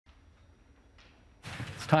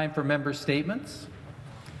Time for member statements.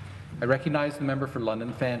 I recognize the member for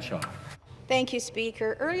London Fanshawe. Thank you,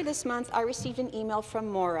 Speaker. Earlier this month, I received an email from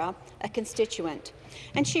Maura, a constituent,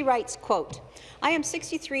 and she writes, quote, I am a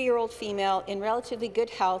 63-year-old female in relatively good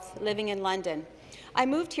health living in London. I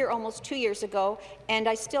moved here almost 2 years ago, and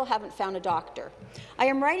I still haven't found a doctor. I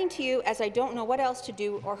am writing to you as I don't know what else to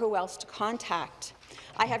do or who else to contact.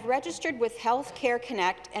 I have registered with Health Care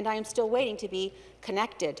Connect, and I am still waiting to be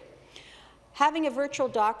connected. Having a virtual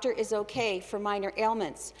doctor is okay for minor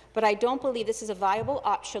ailments, but I don't believe this is a viable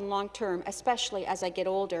option long-term, especially as I get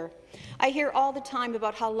older. I hear all the time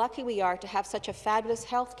about how lucky we are to have such a fabulous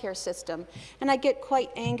healthcare system, and I get quite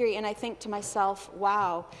angry and I think to myself,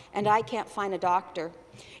 wow, and I can't find a doctor.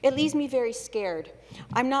 It leaves me very scared.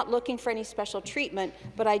 I'm not looking for any special treatment,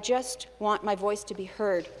 but I just want my voice to be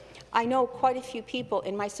heard. I know quite a few people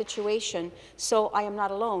in my situation, so I am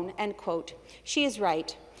not alone, end quote. She is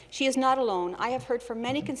right. She is not alone. I have heard from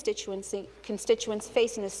many constituents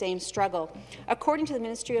facing the same struggle. According to the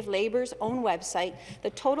Ministry of Labour's own website, the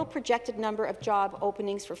total projected number of job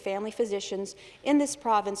openings for family physicians in this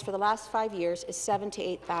province for the last 5 years is 7,000 to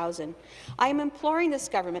 8,000. I am imploring this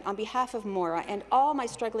government on behalf of Maura and all my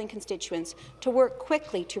struggling constituents to work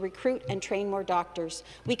quickly to recruit and train more doctors.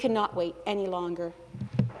 We cannot wait any longer.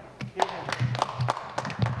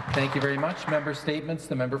 Thank you very much. Member statements.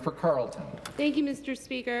 The member for Carleton. Thank you, Mr.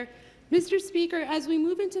 Speaker. Mr. Speaker, as we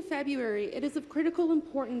move into February, it is of critical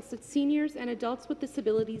importance that seniors and adults with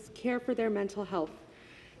disabilities care for their mental health.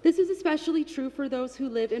 This is especially true for those who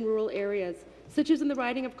live in rural areas, such as in the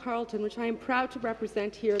riding of Carleton, which I am proud to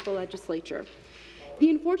represent here at the Legislature. The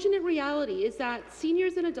unfortunate reality is that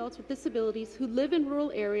seniors and adults with disabilities who live in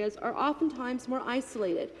rural areas are oftentimes more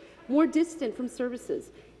isolated, more distant from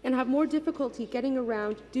services, and have more difficulty getting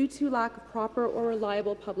around due to lack of proper or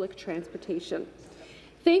reliable public transportation.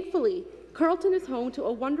 Thankfully, Carleton is home to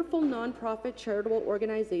a wonderful non-profit charitable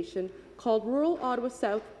organization called Rural Ottawa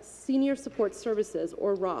South Senior Support Services,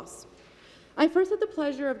 or ROSS. I first had the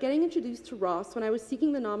pleasure of getting introduced to ROSS when I was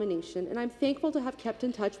seeking the nomination, and I'm thankful to have kept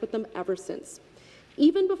in touch with them ever since.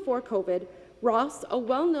 Even before COVID, ROSS, a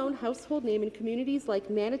well-known household name in communities like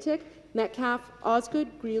Manotick, Metcalfe,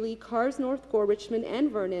 Osgood, Greeley, Cars North, Gore, Richmond,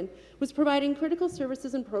 and Vernon, was providing critical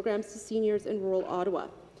services and programs to seniors in rural Ottawa.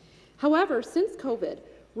 However, since COVID,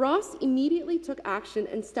 ROSS immediately took action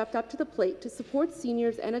and stepped up to the plate to support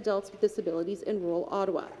seniors and adults with disabilities in rural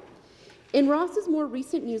Ottawa. In ROSS's more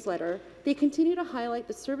recent newsletter, they continue to highlight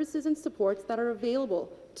the services and supports that are available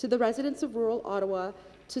to the residents of rural Ottawa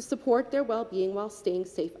to support their well-being while staying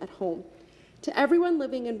safe at home. To everyone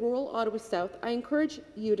living in rural Ottawa South, I encourage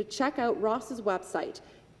you to check out ROSS's website,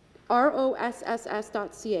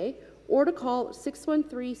 rosss.ca, or to call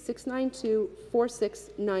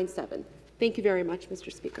 613-692-4697. Thank you very much,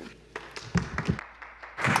 Mr. Speaker.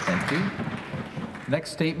 Thank you.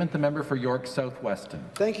 Next statement, the member for York South Weston.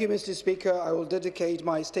 Thank you, Mr. Speaker. I will dedicate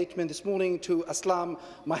my statement this morning to Aslam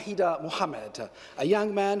Mahida Mohammed, a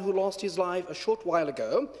young man who lost his life a short while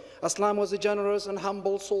ago. Aslam was a generous and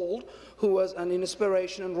humble soul who was an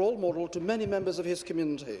inspiration and role model to many members of his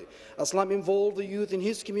community. Aslam involved the youth in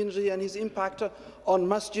his community, and his impact on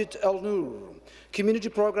Masjid al-Nur community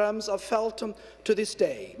programs are felt to this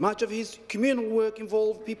day. Much of his communal work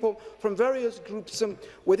involved people from various groups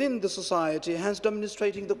within the society, hence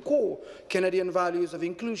demonstrating the core Canadian values of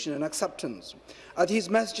inclusion and acceptance. At his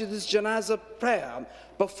masjid's janazah prayer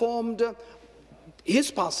performed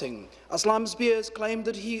his passing, Aslam's peers claimed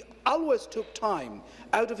that he always took time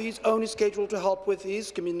out of his own schedule to help with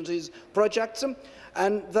his community's projects,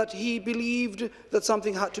 and that he believed that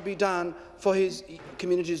something had to be done for his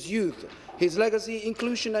community's youth. His legacy,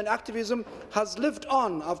 inclusion and activism has lived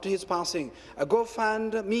on after his passing. A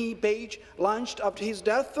GoFundMe page launched after his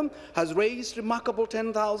death has raised a remarkable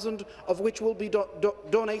 $10,000, of which will be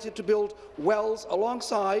donated to build wells,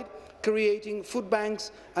 alongside creating food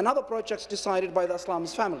banks and other projects decided by the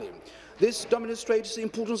Aslam's family. This demonstrates the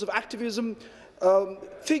importance of activism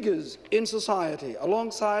figures in society,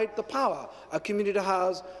 alongside the power a community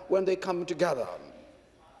has when they come together.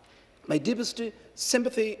 My deepest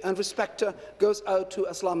sympathy and respect goes out to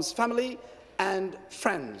Aslam's family and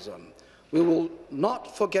friends. We will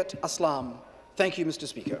not forget Aslam. Thank you, Mr.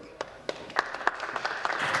 Speaker.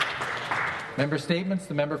 Member statements.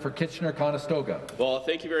 The member for Kitchener-Conestoga. Well,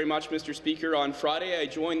 thank you very much, Mr. Speaker. On Friday, I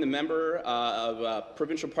joined the member of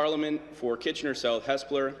Provincial Parliament for Kitchener South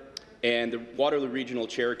Hespeler and the Waterloo Regional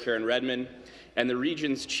Chair, Karen Redmond, and the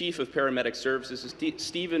region's Chief of Paramedic Services,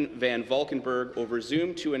 Stephen Van Valkenburg, over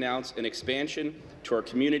Zoom to announce an expansion to our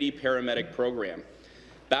community paramedic program.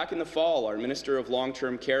 Back in the fall, our Minister of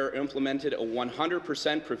Long-Term Care implemented a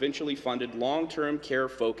 100% provincially funded long-term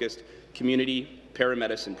care-focused community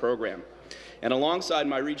paramedicine program. And alongside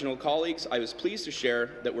my regional colleagues, I was pleased to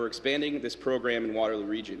share that we're expanding this program in Waterloo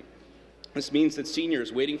Region. This means that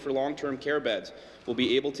seniors waiting for long-term care beds will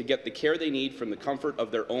be able to get the care they need from the comfort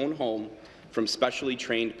of their own home from specially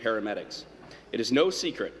trained paramedics. It is no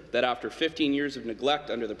secret that after 15 years of neglect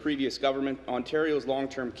under the previous government, Ontario's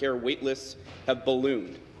long-term care wait lists have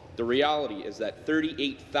ballooned. The reality is that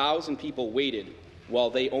 38,000 people waited while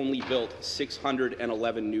they only built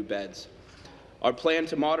 611 new beds. Our plan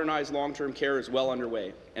to modernize long-term care is well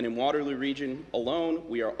underway, and in Waterloo Region alone,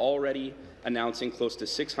 we are already announcing close to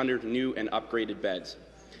 600 new and upgraded beds.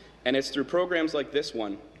 And it's through programs like this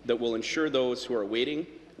one that will ensure those who are waiting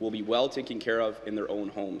will be well taken care of in their own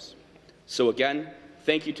homes. So again,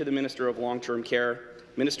 thank you to the Minister of Long-Term Care,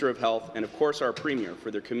 Minister of Health, and of course our Premier for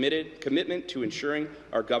their commitment to ensuring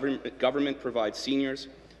our government provides seniors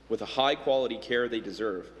with a high-quality care they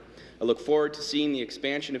deserve. I look forward to seeing the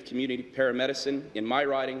expansion of community paramedicine in my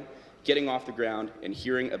riding, getting off the ground, and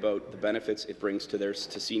hearing about the benefits it brings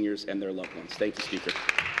to seniors and their loved ones. Thank you, Speaker.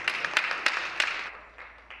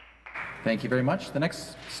 Thank you very much. The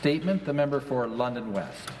next statement, the member for London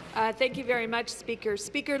West. Thank you very much, Speaker.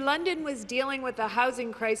 Speaker, London was dealing with a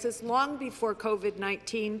housing crisis long before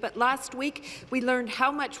COVID-19, but last week we learned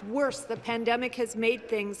how much worse the pandemic has made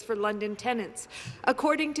things for London tenants.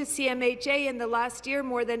 According to CMHA, in the last year,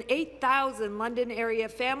 more than 8,000 London area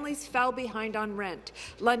families fell behind on rent.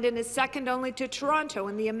 London is second only to Toronto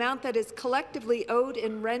in the amount that is collectively owed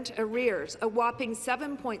in rent arrears, a whopping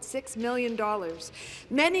 $7.6 million.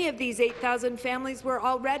 Many of these 8,000 families were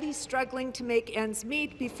already struggling to make ends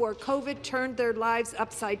meet before COVID turned their lives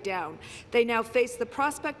upside down. They now face the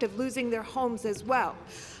prospect of losing their homes as well.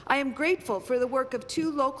 I am grateful for the work of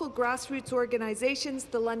two local grassroots organizations,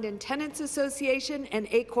 the London Tenants Association and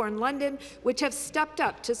Acorn London, which have stepped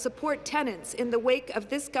up to support tenants in the wake of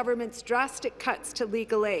this government's drastic cuts to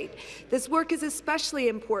legal aid. This work is especially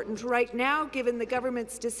important right now, given the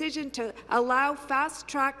government's decision to allow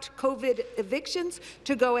fast-tracked COVID evictions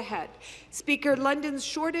to go ahead. Speaker, London's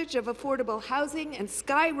shortage of affordable housing and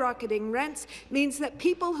skyrocketing rents means that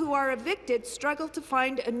people who are evicted struggle to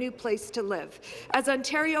find a new place to live. As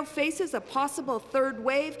Ontario faces a possible third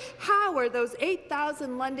wave, how are those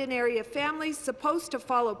 8,000 London area families supposed to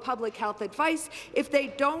follow public health advice if they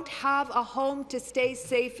don't have a home to stay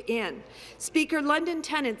safe in? Speaker, London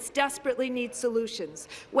tenants desperately need solutions.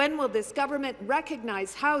 When will this government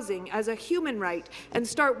recognize housing as a human right and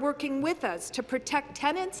start working with us to protect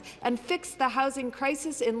tenants and fix the housing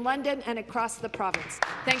crisis in London and across the province?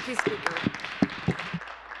 Thank you, Speaker.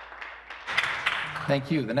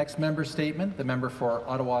 Thank you. The next member statement, the member for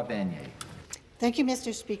Ottawa-Vanier. Thank you,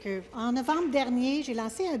 Mr. Speaker.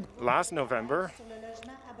 Last November,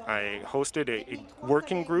 I hosted a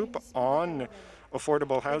working group on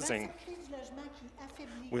affordable housing.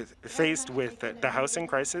 Faced with the housing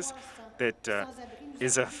crisis that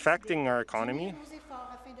is affecting our economy,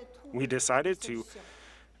 we decided to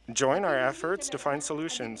join our efforts to find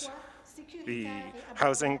solutions. The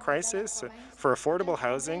housing crisis for affordable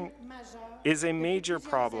housing is a major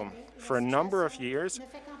problem for a number of years,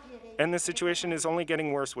 and the situation is only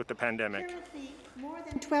getting worse with the pandemic. Currently, more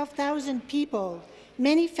than 12,000 people,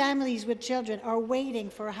 many families with children, are waiting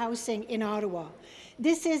for housing in Ottawa.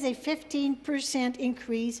 This is a 15%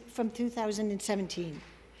 increase from 2017.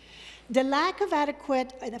 The lack of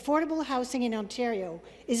adequate and affordable housing in Ontario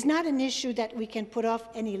is not an issue that we can put off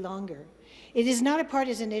any longer. It is not a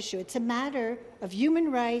partisan issue. It's a matter of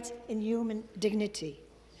human rights and human dignity.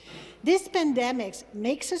 This pandemic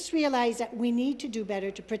makes us realize that we need to do better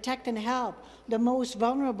to protect and help the most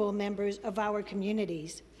vulnerable members of our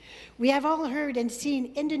communities. We have all heard and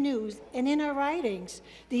seen in the news and in our writings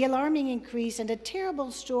the alarming increase and the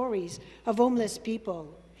terrible stories of homeless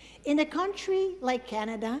people. In a country like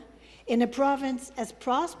Canada, in a province as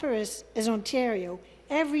prosperous as Ontario,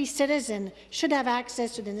 every citizen should have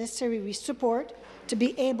access to the necessary support to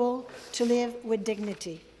be able to live with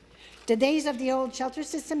dignity. The days of the old shelter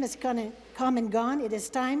system has come and gone. It is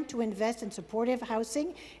time to invest in supportive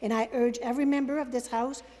housing, and I urge every member of this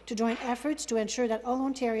House to join efforts to ensure that all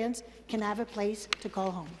Ontarians can have a place to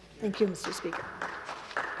call home. Thank you, Mr. Speaker.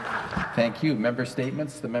 Thank you. Member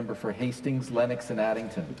statements. The member for Hastings, Lennox and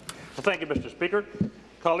Addington. Well, thank you, Mr. Speaker.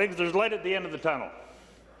 Colleagues, there's light at the end of the tunnel.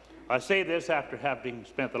 I say this after having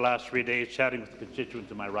spent the last 3 days chatting with the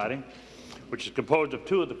constituents in my riding, which is composed of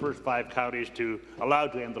 2 of the first 5 counties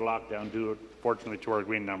allowed to end the lockdown due, fortunately, to our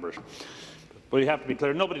green numbers. But you have to be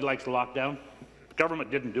clear, nobody likes the lockdown. The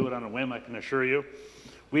government didn't do it on a whim, I can assure you.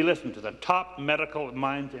 We listened to the top medical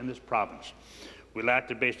minds in this province. We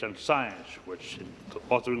acted based on science, which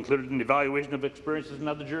also included an evaluation of experiences in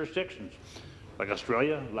other jurisdictions, like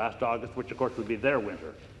Australia last August, which of course would be their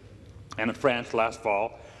winter, and in France last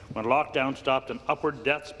fall, when lockdown stopped an upward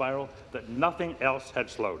death spiral that nothing else had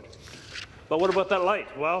slowed. But what about that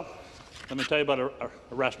light? Well, let me tell you about a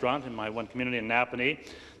restaurant in my one community in Napanee.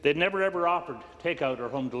 They'd never ever offered takeout or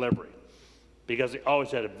home delivery because they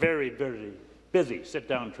always had a very, very busy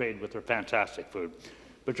sit-down trade with their fantastic food.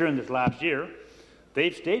 But during this last year,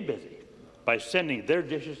 they've stayed busy by sending their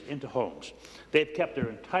dishes into homes. They've kept their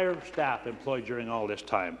entire staff employed during all this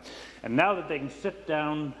time. And now that they can sit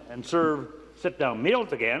down and serve sit-down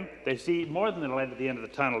meals again, they see more than the light at the end of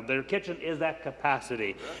the tunnel. Their kitchen is at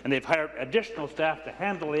capacity, and they've hired additional staff to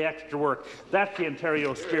handle the extra work. That's the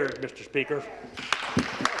Ontario spirit, Mr. Speaker.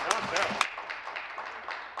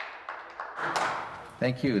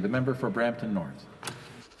 Thank you. The member for Brampton North.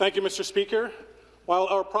 Thank you, Mr. Speaker. While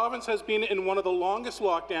our province has been in one of the longest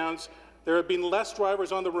lockdowns, there have been less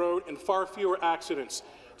drivers on the road and far fewer accidents.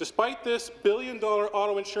 Despite this, billion-dollar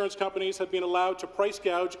auto insurance companies have been allowed to price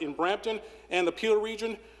gouge in Brampton and the Peel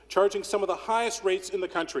region, charging some of the highest rates in the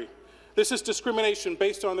country. This is discrimination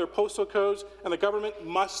based on their postal codes, and the government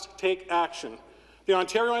must take action. The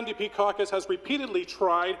Ontario NDP caucus has repeatedly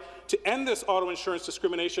tried to end this auto insurance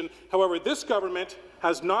discrimination. However, this government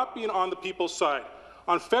has not been on the people's side.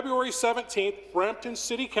 On February 17th, Brampton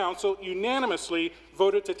City Council unanimously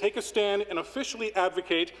voted to take a stand and officially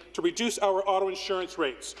advocate to reduce our auto insurance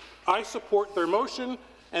rates. I support their motion,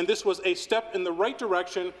 and this was a step in the right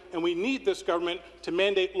direction, and we need this government to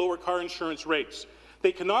mandate lower car insurance rates.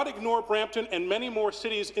 They cannot ignore Brampton and many more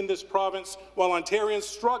cities in this province while Ontarians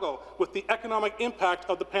struggle with the economic impact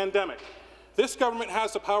of the pandemic. This government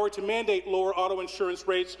has the power to mandate lower auto insurance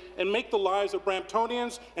rates and make the lives of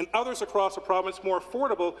Bramptonians and others across the province more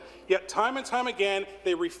affordable, yet time and time again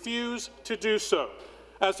they refuse to do so.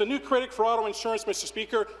 As the new critic for auto insurance, Mr.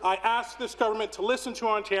 Speaker, I ask this government to listen to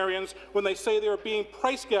Ontarians when they say they are being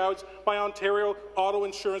price gouged by Ontario auto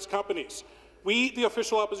insurance companies. We, the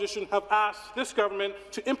official opposition, have asked this government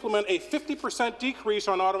to implement a 50% decrease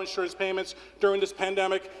on auto insurance payments during this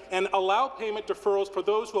pandemic and allow payment deferrals for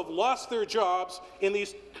those who have lost their jobs in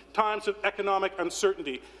these times of economic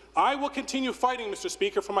uncertainty. I will continue fighting, Mr.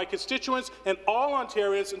 Speaker, for my constituents and all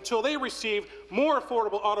Ontarians until they receive more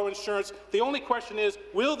affordable auto insurance. The only question is,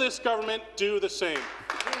 will this government do the same?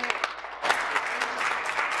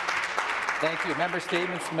 Thank you. Member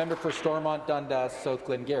statements. Member for Stormont, Dundas, South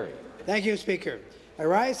Glengarry. Thank you, Speaker. I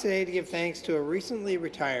rise today to give thanks to a recently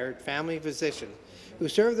retired family physician who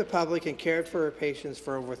served the public and cared for her patients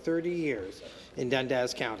for over 30 years in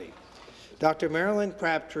Dundas County. Dr. Marilyn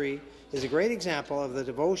Crabtree is a great example of the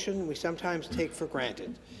devotion we sometimes take for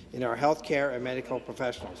granted in our healthcare and medical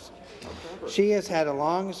professionals. She has had a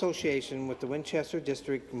long association with the Winchester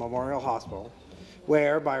District Memorial Hospital,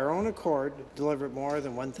 where, by her own accord, delivered more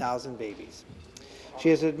than 1,000 babies. She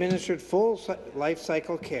has administered full life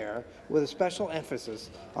cycle care with a special emphasis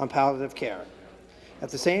on palliative care. At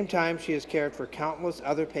the same time, she has cared for countless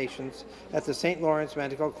other patients at the St. Lawrence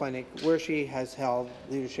Medical Clinic, where she has held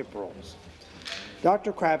leadership roles.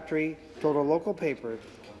 Dr. Crabtree told a local paper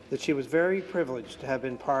that she was very privileged to have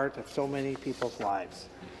been part of so many people's lives.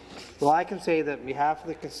 Well, I can say that on behalf of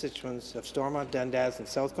the constituents of Stormont, Dundas and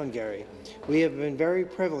South Glengarry, we have been very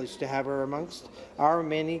privileged to have her amongst our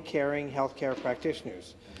many caring healthcare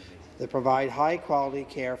practitioners that provide high-quality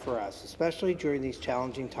care for us, especially during these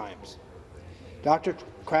challenging times. Dr.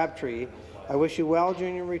 Crabtree, I wish you well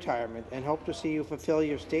during your retirement and hope to see you fulfill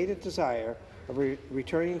your stated desire of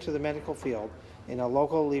returning to the medical field in a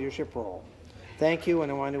local leadership role. Thank you,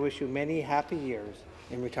 and I want to wish you many happy years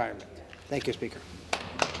in retirement. Thank you, Speaker.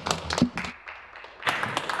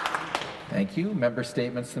 Thank you. Member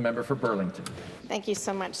statements. The member for Burlington. Thank you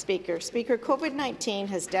so much, Speaker. Speaker, COVID-19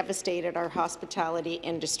 has devastated our hospitality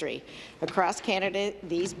industry. Across Canada,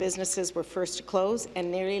 these businesses were first to close and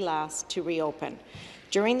nearly last to reopen.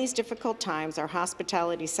 During these difficult times, our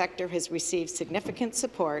hospitality sector has received significant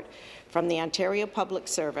support from the Ontario Public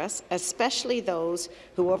Service, especially those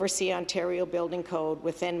who oversee Ontario Building Code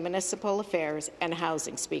within municipal affairs and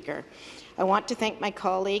housing, Speaker. I want to thank my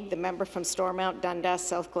colleague, the member from Stormont, Dundas,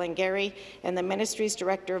 South Glengarry, and the Ministry's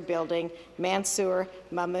Director of Building, Mansour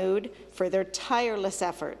Mahmoud, for their tireless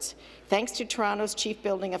efforts. Thanks to Toronto's Chief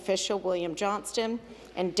Building Official, William Johnston,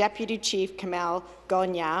 and Deputy Chief Kamal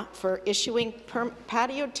Gonya for issuing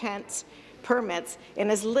patio tents permits in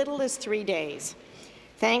as little as 3 days.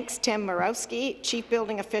 Thanks, Tim Morawski, Chief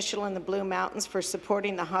Building Official in the Blue Mountains, for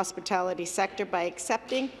supporting the hospitality sector by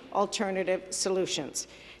accepting alternative solutions.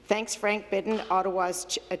 Thanks, Frank Bidden,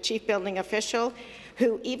 Ottawa's Chief Building Official,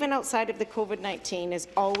 who, even outside of the COVID-19, is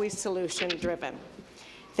always solution-driven.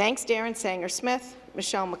 Thanks, Darren Sanger-Smith,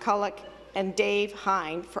 Michelle McCulloch, and Dave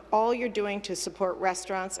Hine for all you're doing to support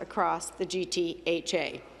restaurants across the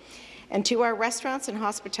GTHA. And to our restaurants and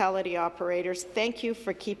hospitality operators, thank you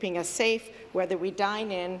for keeping us safe, whether we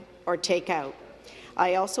dine in or take out.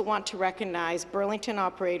 I also want to recognize Burlington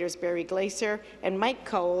operators Barry Glacier and Mike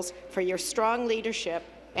Coles for your strong leadership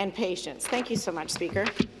and patience. Thank you so much, Speaker.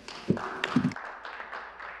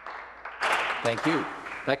 Thank you.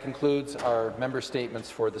 That concludes our member statements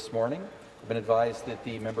for this morning. I've been advised that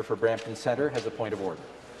the member for Brampton Centre has a point of order.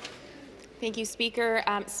 Thank you, Speaker.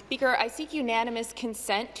 Speaker, I seek unanimous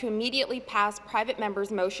consent to immediately pass private member's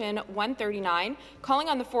motion 139, calling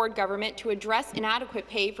on the Ford government to address inadequate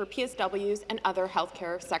pay for PSWs and other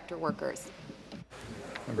healthcare sector workers.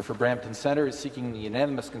 Member for Brampton Centre is seeking the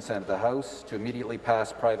unanimous consent of the House to immediately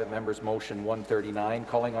pass private member's motion 139,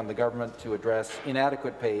 calling on the government to address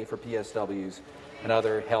inadequate pay for PSWs and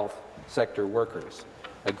other health sector workers.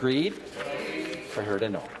 Agreed? I heard a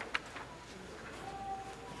no.